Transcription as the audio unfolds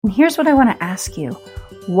And here's what I want to ask you.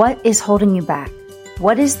 What is holding you back?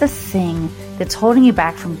 What is the thing that's holding you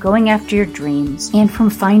back from going after your dreams and from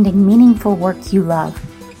finding meaningful work you love?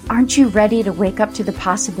 Aren't you ready to wake up to the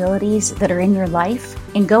possibilities that are in your life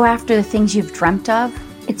and go after the things you've dreamt of?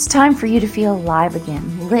 It's time for you to feel alive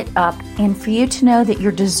again, lit up, and for you to know that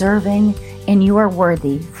you're deserving and you are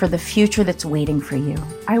worthy for the future that's waiting for you.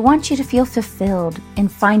 I want you to feel fulfilled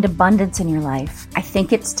and find abundance in your life. I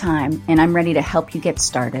think it's time, and I'm ready to help you get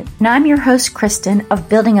started. Now, I'm your host, Kristen, of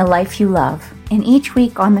Building a Life You Love. And each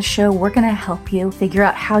week on the show, we're going to help you figure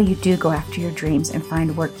out how you do go after your dreams and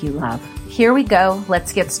find work you love. Here we go.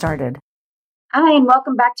 Let's get started. Hi, and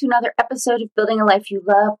welcome back to another episode of Building a Life You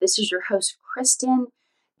Love. This is your host, Kristen,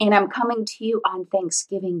 and I'm coming to you on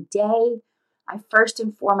Thanksgiving Day. I first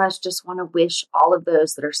and foremost just want to wish all of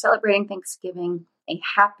those that are celebrating Thanksgiving a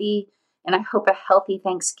happy and I hope a healthy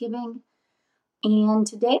Thanksgiving. And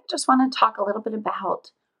today I just want to talk a little bit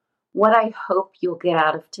about what I hope you'll get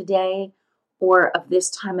out of today or of this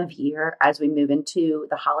time of year as we move into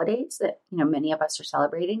the holidays that, many of us are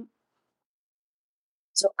celebrating.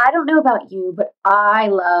 So I don't know about you, but I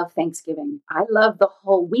love Thanksgiving. I love the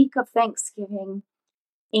whole week of Thanksgiving.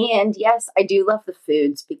 And yes, I do love the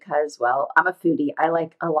foods because, well, I'm a foodie. I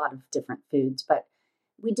like a lot of different foods, but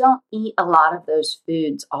we don't eat a lot of those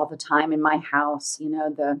foods all the time in my house.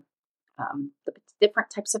 The different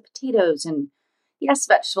types of potatoes and yes,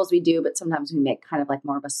 vegetables we do, but sometimes we make kind of like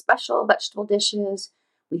more of a special vegetable dishes.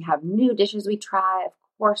 We have new dishes we try. Of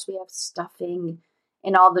course, we have stuffing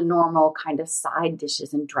and all the normal kind of side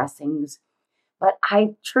dishes and dressings. But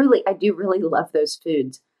I do really love those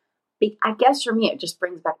foods. I guess for me, it just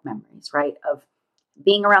brings back memories, right, of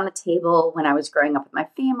being around the table when I was growing up with my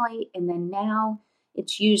family. And then now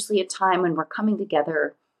it's usually a time when we're coming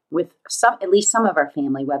together with at least some of our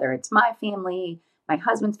family, whether it's my family, my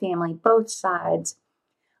husband's family, both sides.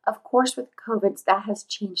 Of course, with COVID, that has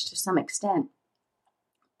changed to some extent,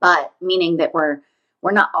 but meaning that we're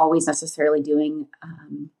not always necessarily doing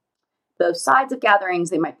both sides of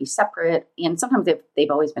gatherings. They might be separate, and sometimes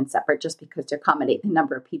they've always been separate just because to accommodate the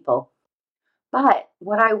number of people. But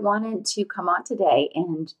what I wanted to come on today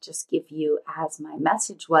and just give you as my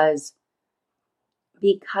message was,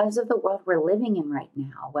 because of the world we're living in right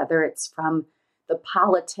now, whether it's from the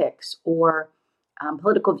politics or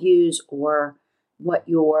political views or what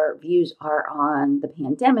your views are on the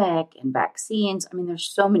pandemic and vaccines. I mean, there's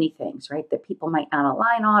so many things, right, that people might not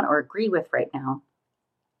align on or agree with right now.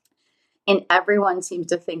 And everyone seems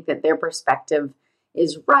to think that their perspective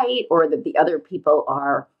is right or that the other people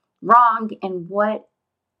are wrong. And what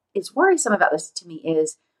is worrisome about this to me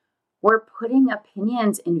is we're putting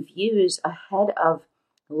opinions and views ahead of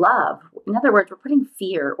love. In other words, we're putting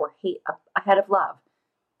fear or hate ahead of love.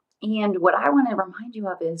 And what I want to remind you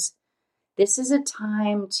of is this is a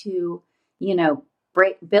time to,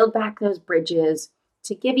 build back those bridges,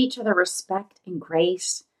 to give each other respect and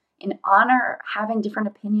grace and honor having different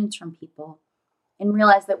opinions from people and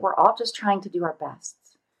realize that we're all just trying to do our best.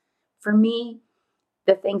 For me,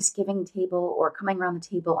 the Thanksgiving table or coming around the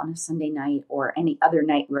table on a Sunday night or any other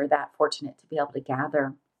night we're that fortunate to be able to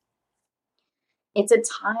gather, it's a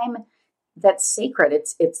time that's sacred.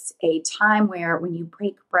 It's a time where when you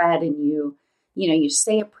break bread and you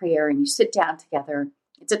say a prayer and you sit down together,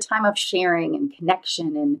 it's a time of sharing and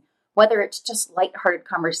connection. And whether it's just lighthearted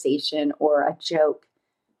conversation or a joke,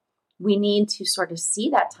 we need to sort of see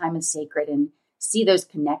that time as sacred and see those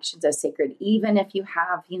connections as sacred. Even if you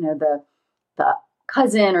have, the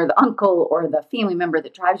cousin or the uncle or the family member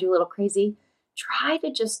that drives you a little crazy, try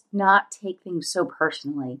to just not take things so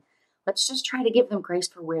personally. Let's just try to give them grace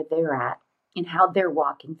for where they're at and how they're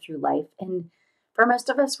walking through life. And for most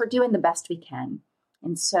of us, we're doing the best we can.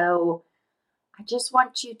 And so I just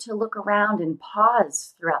want you to look around and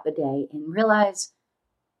pause throughout the day and realize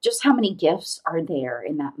just how many gifts are there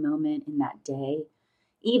in that moment, in that day.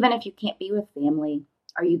 Even if you can't be with family,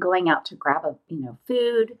 are you going out to grab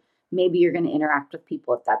food? Maybe you're going to interact with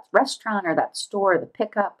people at that restaurant or that store, the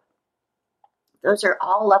pickup. Those are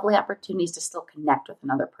all lovely opportunities to still connect with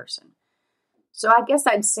another person. So I guess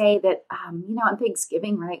I'd say that, on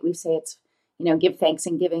Thanksgiving, right, we say it's, give thanks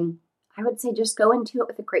and giving. I would say just go into it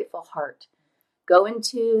with a grateful heart. Go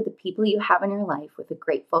into the people you have in your life with a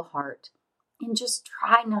grateful heart and just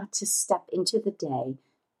try not to step into the day,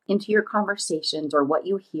 into your conversations or what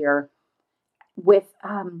you hear with,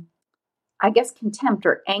 contempt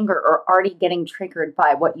or anger or already getting triggered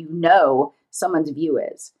by what someone's view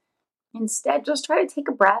is. Instead, just try to take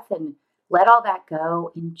a breath and let all that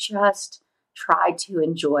go and just try to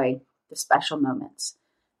enjoy the special moments,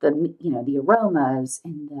 the aromas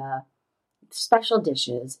and the special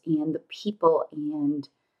dishes and the people and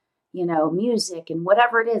music and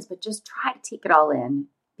whatever it is, but just try to take it all in,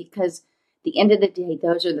 because at the end of the day,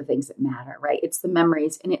 those are the things that matter, right? It's the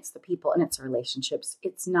memories and it's the people and it's the relationships.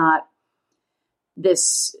 It's not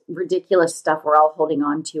this ridiculous stuff we're all holding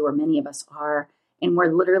on to, or many of us are, and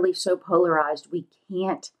we're literally so polarized we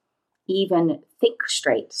can't even think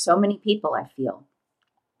straight. So many people, I feel.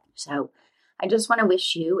 So I just want to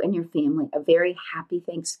wish you and your family a very happy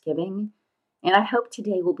Thanksgiving. And I hope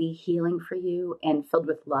today will be healing for you and filled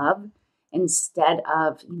with love instead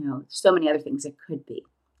of, so many other things it could be.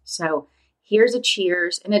 So here's a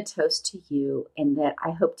cheers and a toast to you, and that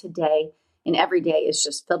I hope today and every day is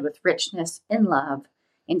just filled with richness and love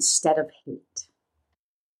instead of hate.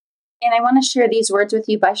 And I want to share these words with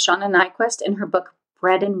you by Shauna Nyquist in her book,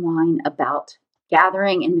 Bread and Wine, about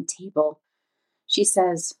gathering in the table. She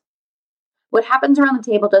says, "What happens around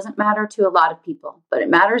the table doesn't matter to a lot of people, but it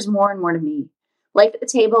matters more and more to me. Life at the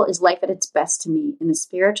table is life at its best to me, and the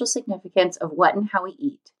spiritual significance of what and how we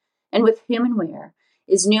eat, and with whom and where,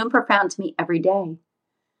 is new and profound to me every day.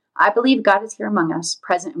 I believe God is here among us,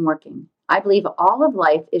 present and working. I believe all of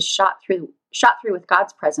life is shot through with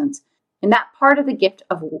God's presence, and that part of the gift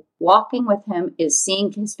of walking with Him is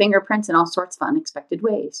seeing His fingerprints in all sorts of unexpected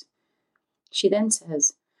ways." She then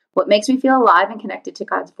says, "What makes me feel alive and connected to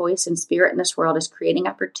God's voice and spirit in this world is creating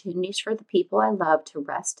opportunities for the people I love to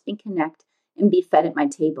rest and connect and be fed at my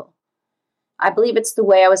table. I believe it's the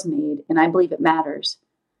way I was made, and I believe it matters.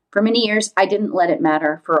 For many years, I didn't let it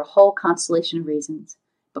matter for a whole constellation of reasons.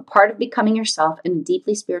 But part of becoming yourself in a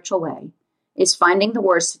deeply spiritual way is finding the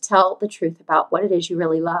words to tell the truth about what it is you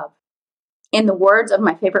really love. In the words of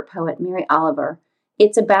my favorite poet, Mary Oliver,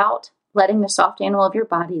 it's about letting the soft animal of your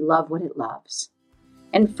body love what it loves."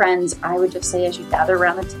 And friends, I would just say, as you gather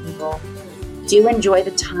around the table, do enjoy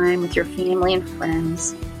the time with your family and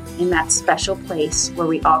friends in that special place where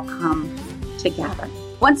we all come together.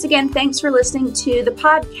 Once again, thanks for listening to the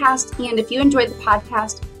podcast. And if you enjoyed the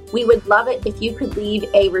podcast, we would love it if you could leave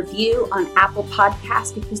a review on Apple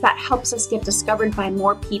Podcasts, because that helps us get discovered by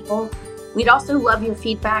more people. We'd also love your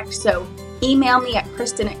feedback. So email me at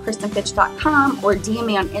Kristen@KristenFitch.com or DM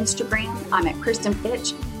me on Instagram. I'm at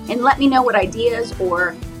KristenFitch. And let me know what ideas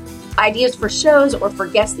for shows or for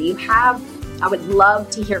guests that you have. I would love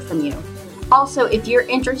to hear from you. Also, if you're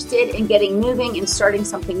interested in getting moving and starting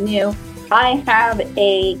something new, I have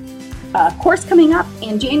a course coming up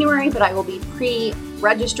in January, but I will be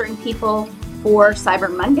pre-registering people for Cyber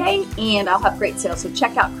Monday, and I'll have great sales. So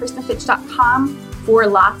check out KristenFitch.com for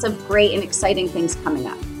lots of great and exciting things coming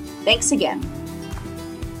up. Thanks again.